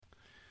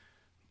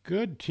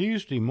Good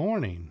Tuesday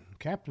morning.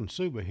 Captain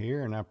Suba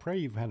here, and I pray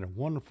you've had a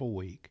wonderful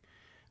week.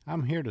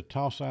 I'm here to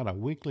toss out a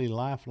weekly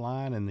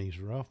lifeline in these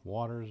rough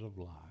waters of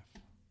life.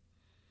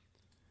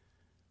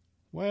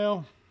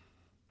 Well,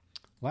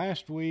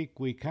 last week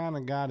we kind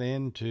of got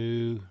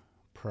into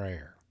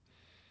prayer,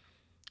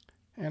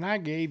 and I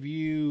gave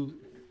you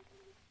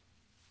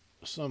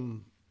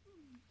some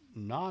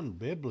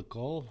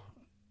non-biblical,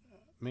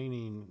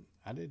 meaning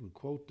I didn't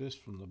quote this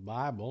from the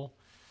Bible,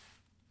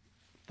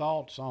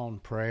 thoughts on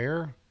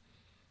prayer.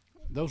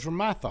 Those were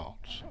my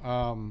thoughts.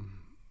 And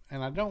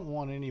I don't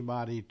want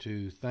anybody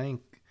to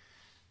think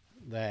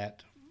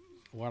that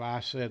what I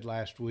said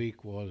last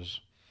week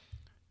was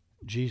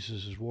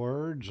Jesus'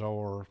 words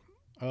or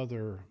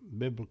other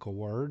biblical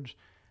words.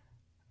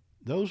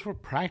 Those were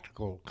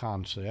practical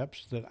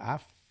concepts that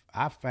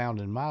I've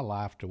found in my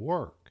life to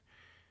work.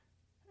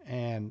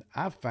 And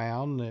I've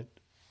found that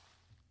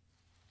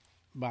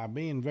by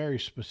being very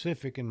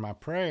specific in my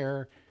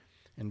prayer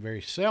and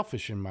very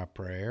selfish in my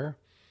prayer,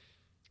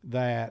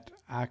 that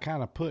I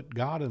kind of put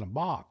God in a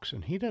box,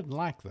 and He doesn't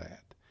like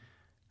that.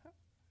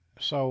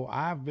 So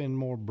I've been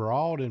more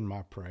broad in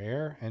my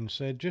prayer and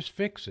said, just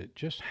fix it,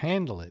 just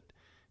handle it,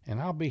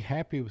 and I'll be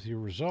happy with your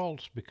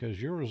results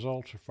because your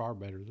results are far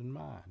better than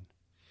mine.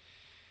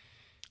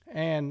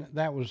 And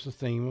that was the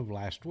theme of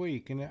last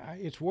week. And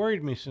it's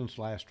worried me since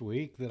last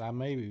week that I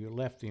maybe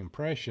left the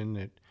impression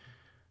that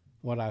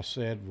what I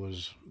said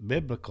was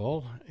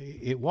biblical.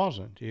 It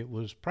wasn't. It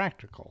was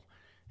practical.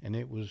 And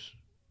it was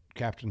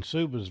Captain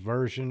Suba's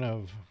version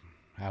of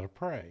how to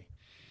pray.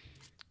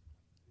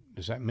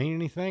 Does that mean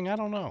anything? I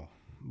don't know.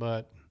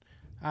 But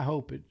I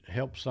hope it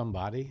helps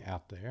somebody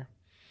out there.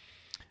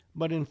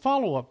 But in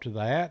follow-up to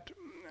that,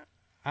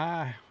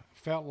 I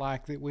felt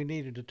like that we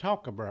needed to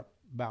talk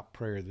about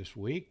prayer this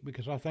week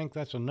because I think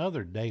that's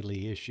another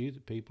daily issue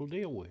that people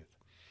deal with.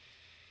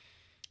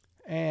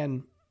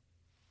 And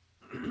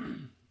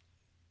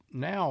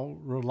now,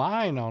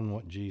 relying on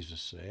what Jesus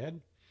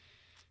said,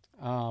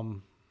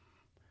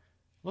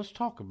 let's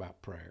talk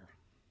about prayer.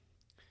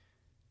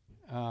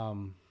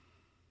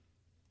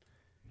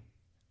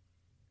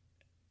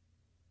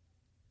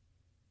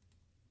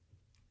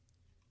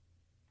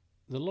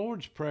 The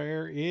Lord's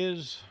Prayer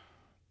is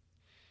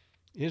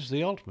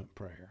the ultimate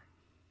prayer.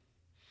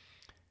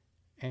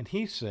 And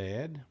He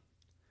said,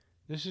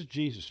 this is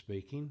Jesus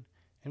speaking,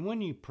 and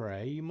when you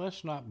pray, you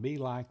must not be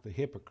like the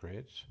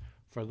hypocrites,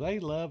 for they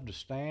love to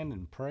stand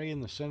and pray in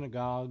the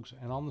synagogues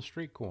and on the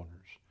street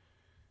corners,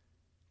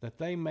 that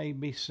they may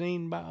be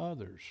seen by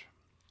others.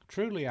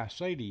 Truly I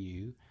say to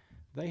you,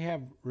 they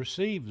have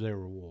received their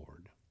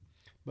reward.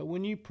 But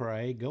when you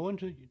pray, go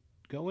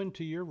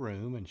into your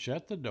room and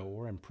shut the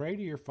door and pray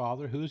to your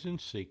Father who is in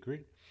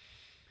secret,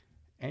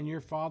 and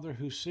your Father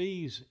who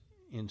sees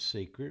in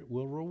secret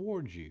will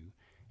reward you.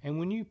 And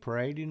when you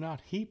pray, do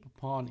not heap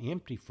upon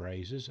empty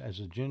phrases as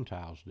the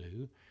Gentiles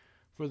do,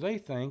 for they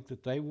think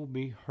that they will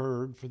be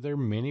heard for their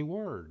many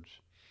words.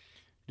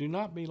 Do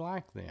not be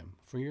like them,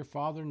 for your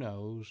Father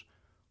knows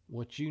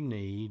what you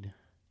need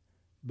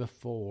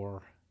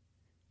before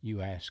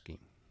you ask Him.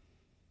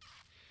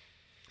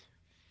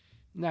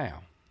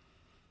 Now,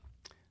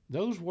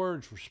 those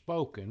words were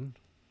spoken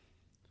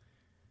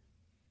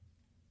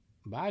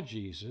by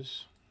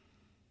Jesus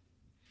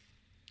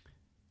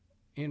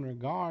in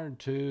regard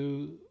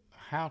to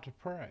how to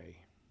pray.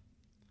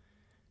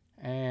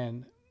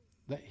 And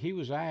that He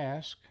was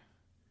asked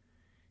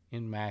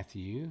in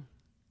Matthew,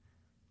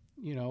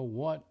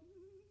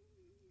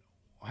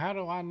 how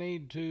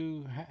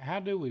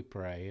do we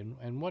pray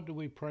and what do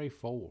we pray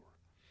for?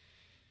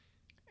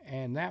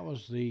 And that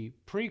was the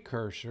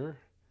precursor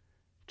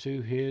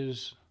to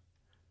his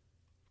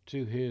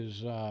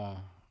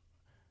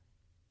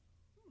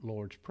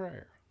Lord's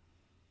Prayer.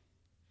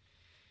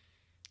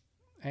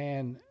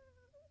 And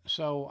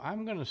so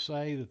I'm going to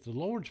say that the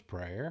Lord's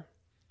Prayer,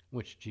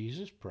 which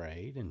Jesus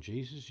prayed and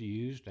Jesus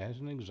used as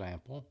an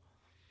example,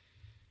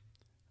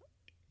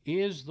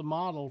 is the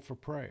model for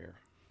prayer.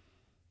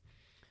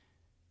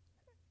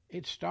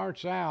 It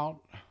starts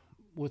out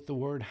with the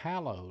word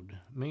hallowed,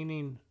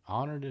 meaning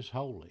honored as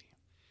holy.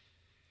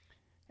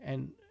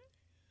 And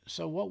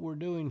so what we're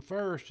doing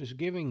first is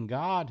giving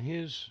God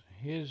His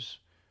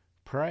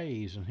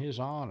praise and His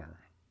honor.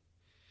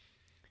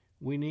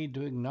 We need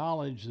to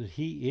acknowledge that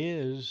He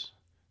is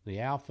the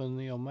Alpha and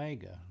the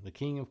Omega, the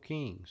King of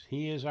Kings.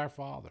 He is our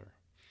Father.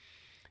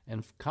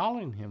 And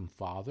calling Him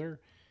Father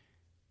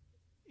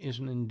is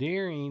an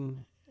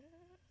endearing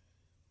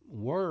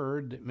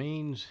word that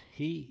means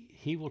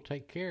He will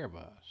take care of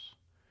us.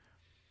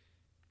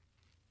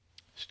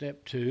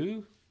 Step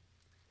 2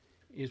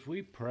 is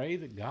we pray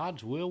that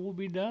God's will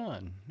be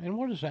done. And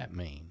what does that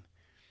mean?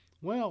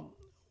 Well,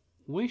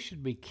 we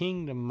should be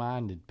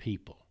kingdom-minded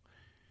people.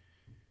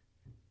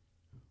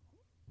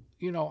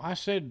 I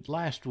said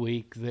last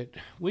week that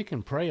we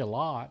can pray a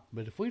lot,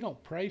 but if we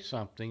don't pray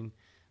something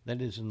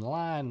that is in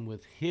line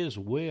with His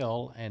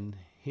will and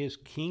His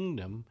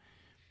kingdom,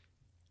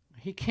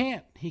 He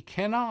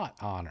cannot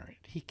honor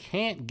it. He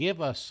can't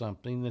give us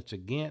something that's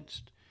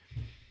against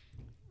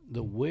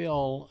the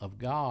will of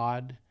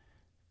God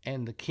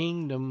and the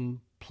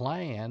kingdom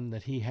plan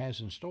that he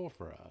has in store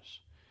for us.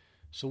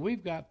 So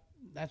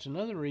that's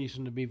another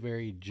reason to be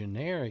very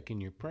generic in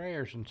your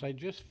prayers and say,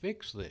 just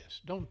fix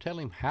this. Don't tell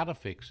him how to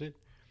fix it.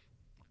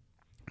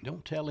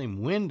 Don't tell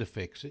him when to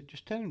fix it.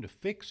 Just tell him to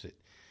fix it.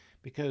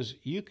 Because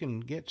you can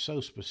get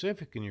so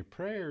specific in your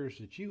prayers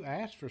that you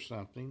ask for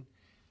something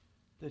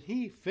that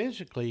he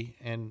physically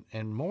and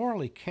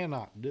morally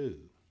cannot do.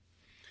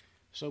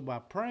 So by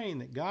praying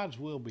that God's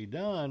will be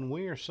done,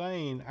 we are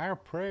saying our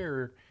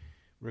prayer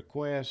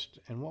request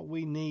and what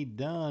we need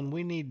done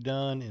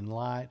in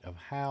light of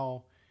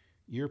how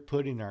you're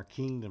putting our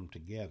kingdom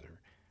together,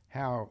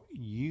 how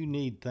you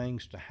need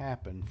things to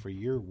happen for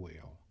your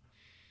will.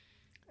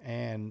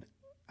 And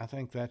I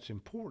think that's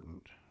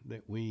important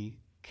that we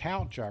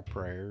couch our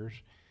prayers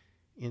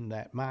in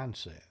that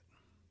mindset.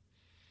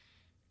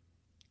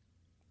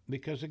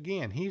 Because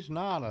again, he's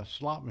not a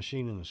slot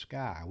machine in the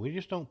sky. We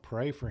just don't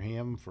pray for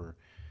him for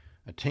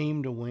a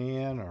team to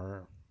win,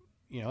 or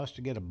us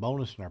to get a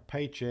bonus in our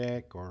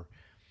paycheck, or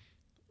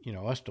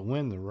us to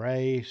win the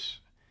race.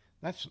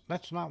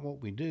 That's not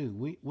what we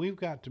do. We've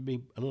got to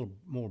be a little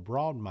more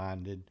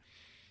broad-minded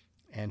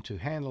and to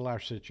handle our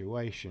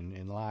situation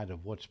in light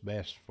of what's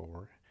best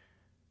for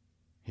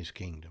his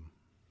kingdom.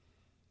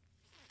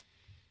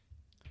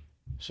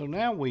 So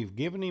now we've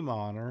given him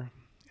honor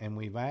and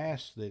we've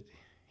asked that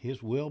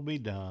his will be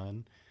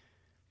done,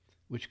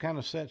 which kind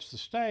of sets the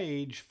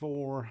stage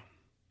for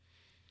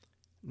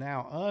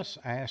now us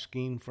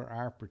asking for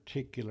our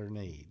particular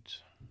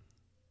needs.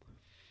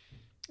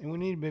 And we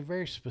need to be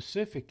very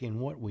specific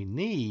in what we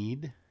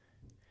need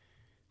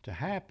to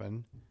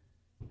happen.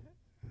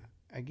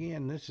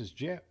 Again, this is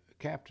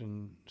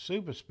Captain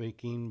Suba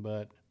speaking,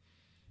 but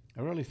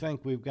I really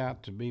think we've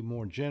got to be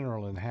more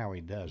general in how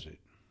he does it.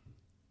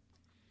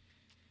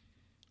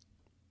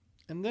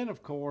 And then,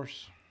 of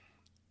course,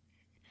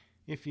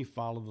 if you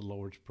follow the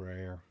Lord's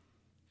Prayer,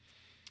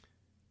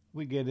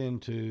 we get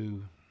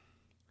into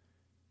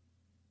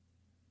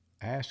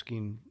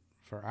asking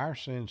for our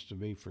sins to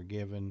be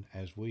forgiven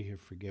as we have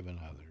forgiven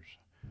others.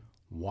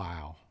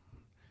 Wow.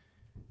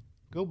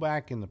 Go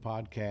back in the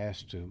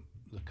podcast to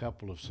the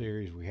couple of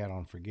series we had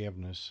on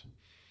forgiveness,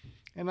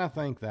 and I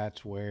think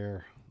that's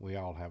where we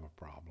all have a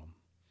problem.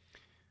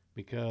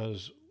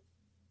 Because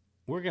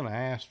we're going to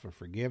ask for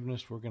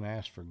forgiveness, we're going to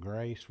ask for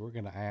grace, we're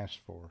going to ask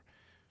for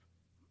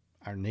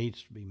our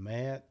needs to be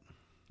met,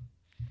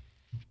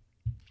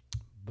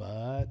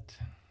 but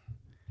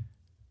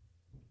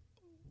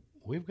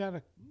we've got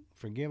to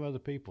forgive other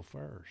people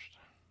first.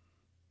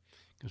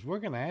 Because we're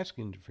going to ask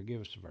him to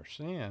forgive us of our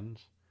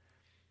sins,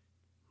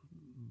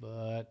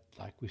 but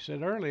like we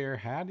said earlier,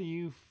 how do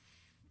you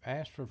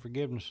ask for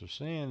forgiveness of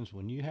sins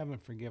when you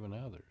haven't forgiven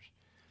others?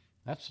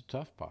 That's the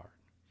tough part.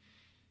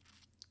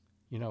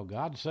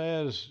 God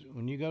says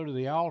when you go to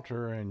the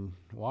altar and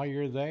while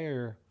you're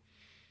there,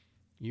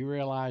 you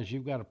realize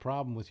you've got a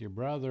problem with your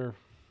brother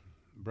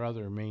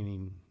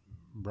meaning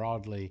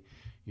broadly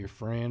your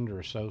friend or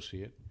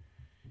associate.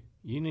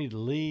 You need to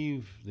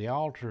leave the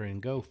altar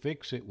and go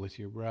fix it with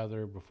your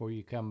brother before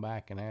you come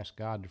back and ask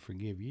God to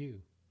forgive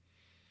you.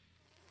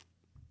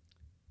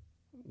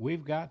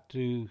 We've got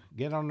to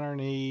get on our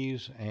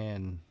knees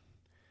and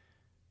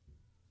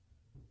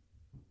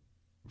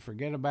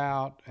forget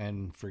about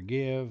and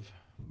forgive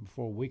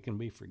before we can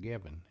be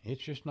forgiven.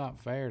 It's just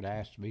not fair to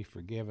ask to be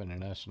forgiven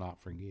and us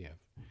not forgive.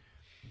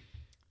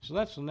 So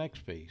that's the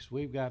next piece.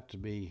 We've got to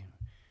be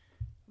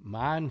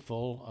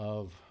mindful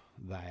of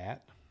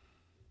that.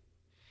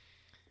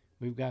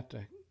 We've got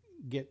to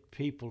get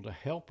people to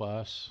help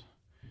us,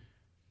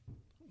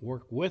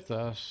 work with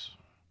us,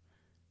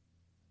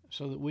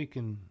 so that we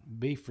can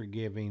be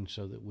forgiving,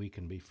 so that we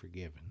can be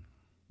forgiven.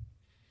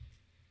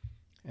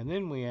 And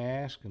then we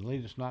ask, and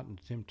lead us not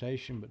into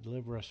temptation, but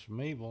deliver us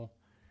from evil.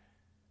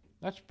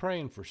 That's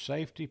praying for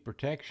safety,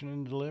 protection,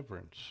 and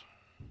deliverance.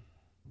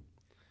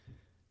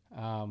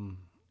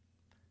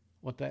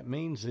 What that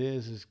means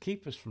is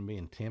keep us from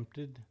being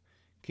tempted,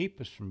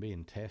 keep us from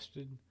being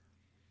tested.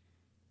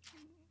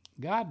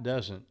 God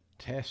doesn't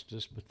test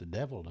us, but the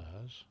devil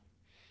does.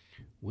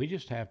 We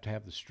just have to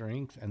have the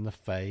strength and the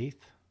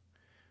faith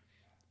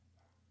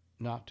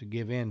not to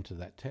give in to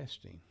that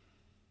testing.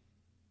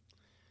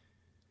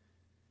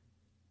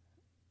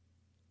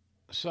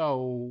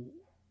 So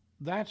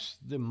that's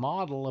the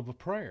model of a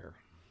prayer.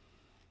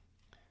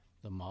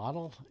 The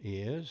model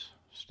is,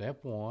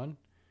 step one,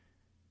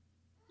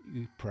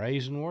 you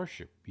praise and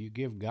worship. You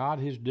give God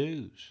his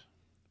dues.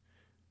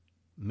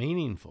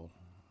 Meaningful,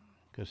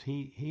 because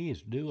he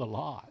is due a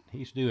lot.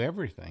 He's due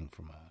everything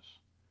from us.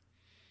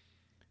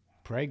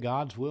 Pray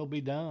God's will be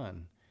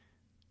done.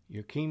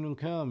 Your kingdom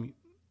come,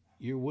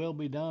 your will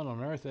be done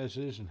on earth as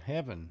it is in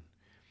heaven.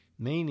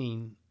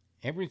 Meaning,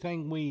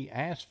 everything we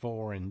ask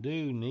for and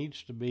do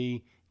needs to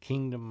be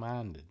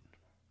kingdom-minded.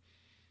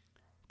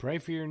 Pray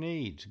for your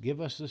needs. Give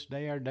us this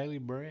day our daily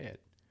bread.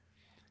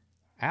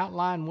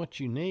 Outline what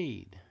you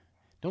need.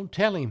 Don't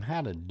tell him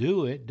how to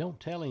do it. Don't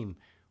tell him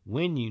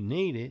when you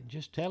need it.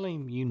 Just tell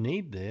him you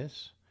need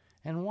this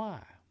and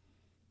why.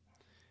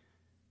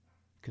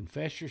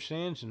 confess your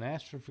sins and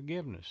ask for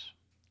forgiveness,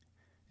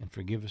 and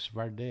forgive us of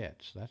our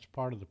debts. That's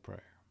part of the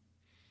prayer.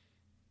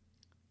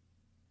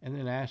 And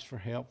then ask for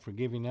help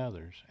forgiving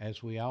others,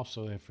 as we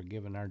also have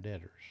forgiven our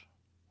debtors.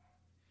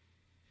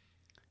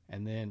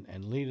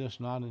 And lead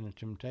us not into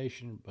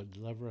temptation, but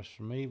deliver us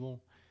from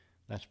evil.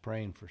 That's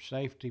praying for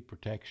safety,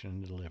 protection,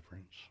 and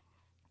deliverance.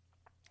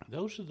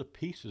 Those are the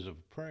pieces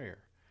of prayer.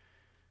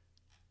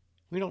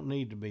 We don't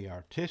need to be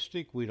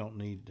artistic. We don't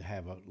need to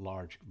have a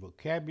large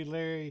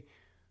vocabulary.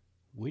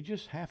 We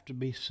just have to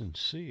be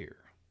sincere.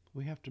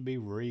 We have to be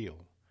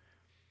real.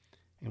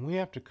 And we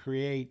have to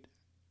create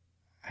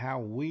how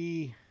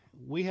we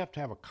have to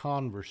have a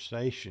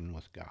conversation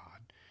with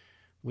God.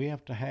 We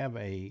have to have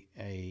a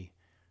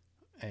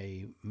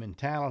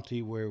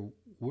mentality where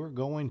we're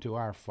going to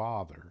our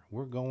Father.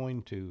 We're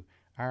going to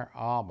our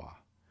Abba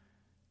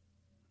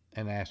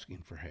and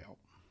asking for help.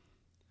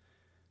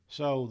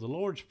 So the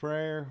Lord's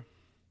Prayer,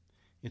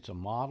 it's a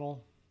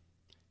model.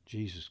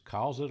 Jesus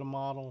calls it a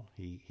model.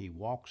 He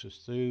walks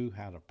us through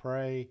how to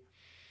pray.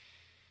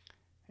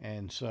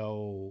 And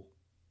so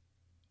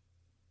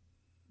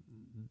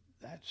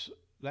that's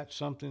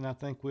something I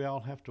think we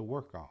all have to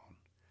work on.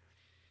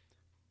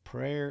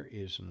 Prayer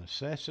is a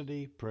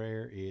necessity.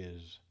 Prayer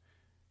is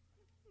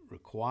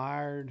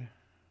required.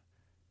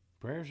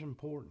 Prayer is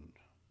important.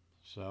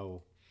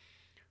 So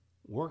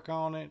work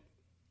on it,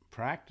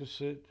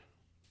 practice it,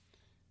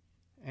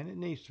 and it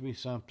needs to be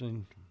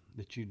something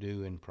that you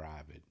do in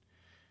private.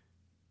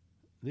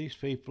 These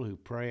people who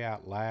pray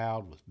out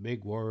loud with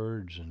big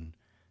words and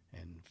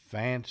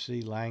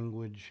fancy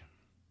language,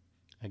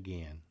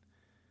 again,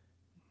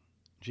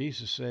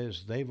 Jesus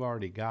says they've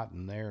already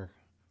gotten their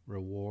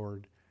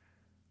reward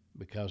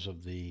because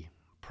of the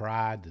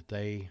pride that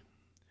they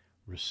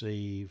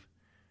receive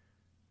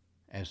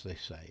as they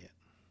say it.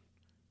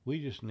 We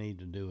just need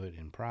to do it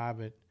in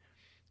private,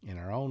 in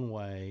our own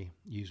way,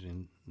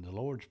 using the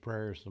Lord's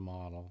Prayer as the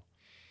model.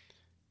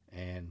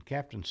 And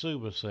Captain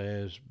Suba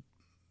says,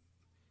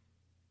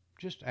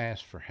 just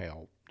ask for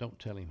help. Don't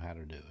tell him how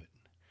to do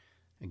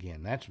it.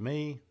 Again, that's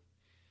me.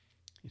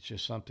 It's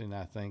just something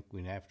I think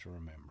we have to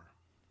remember.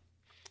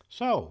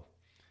 So,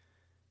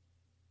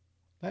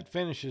 that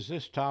finishes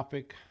this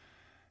topic.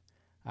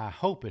 I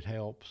hope it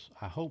helps.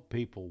 I hope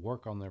people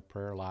work on their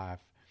prayer life.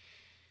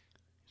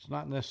 It's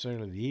not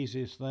necessarily the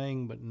easiest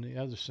thing, but in the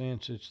other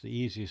sense, it's the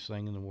easiest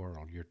thing in the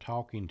world. You're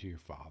talking to your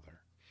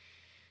Father.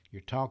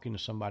 You're talking to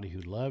somebody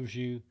who loves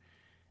you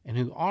and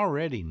who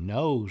already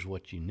knows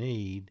what you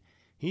need.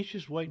 He's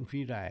just waiting for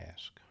you to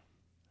ask.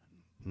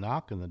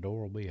 Knock and the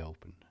door will be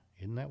opened.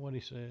 Isn't that what he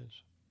says?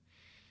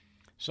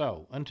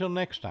 So, until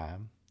next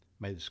time,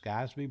 may the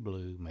skies be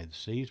blue, may the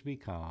seas be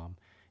calm,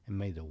 and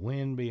may the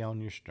wind be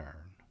on your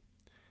stern.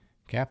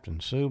 Captain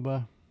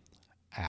Suba,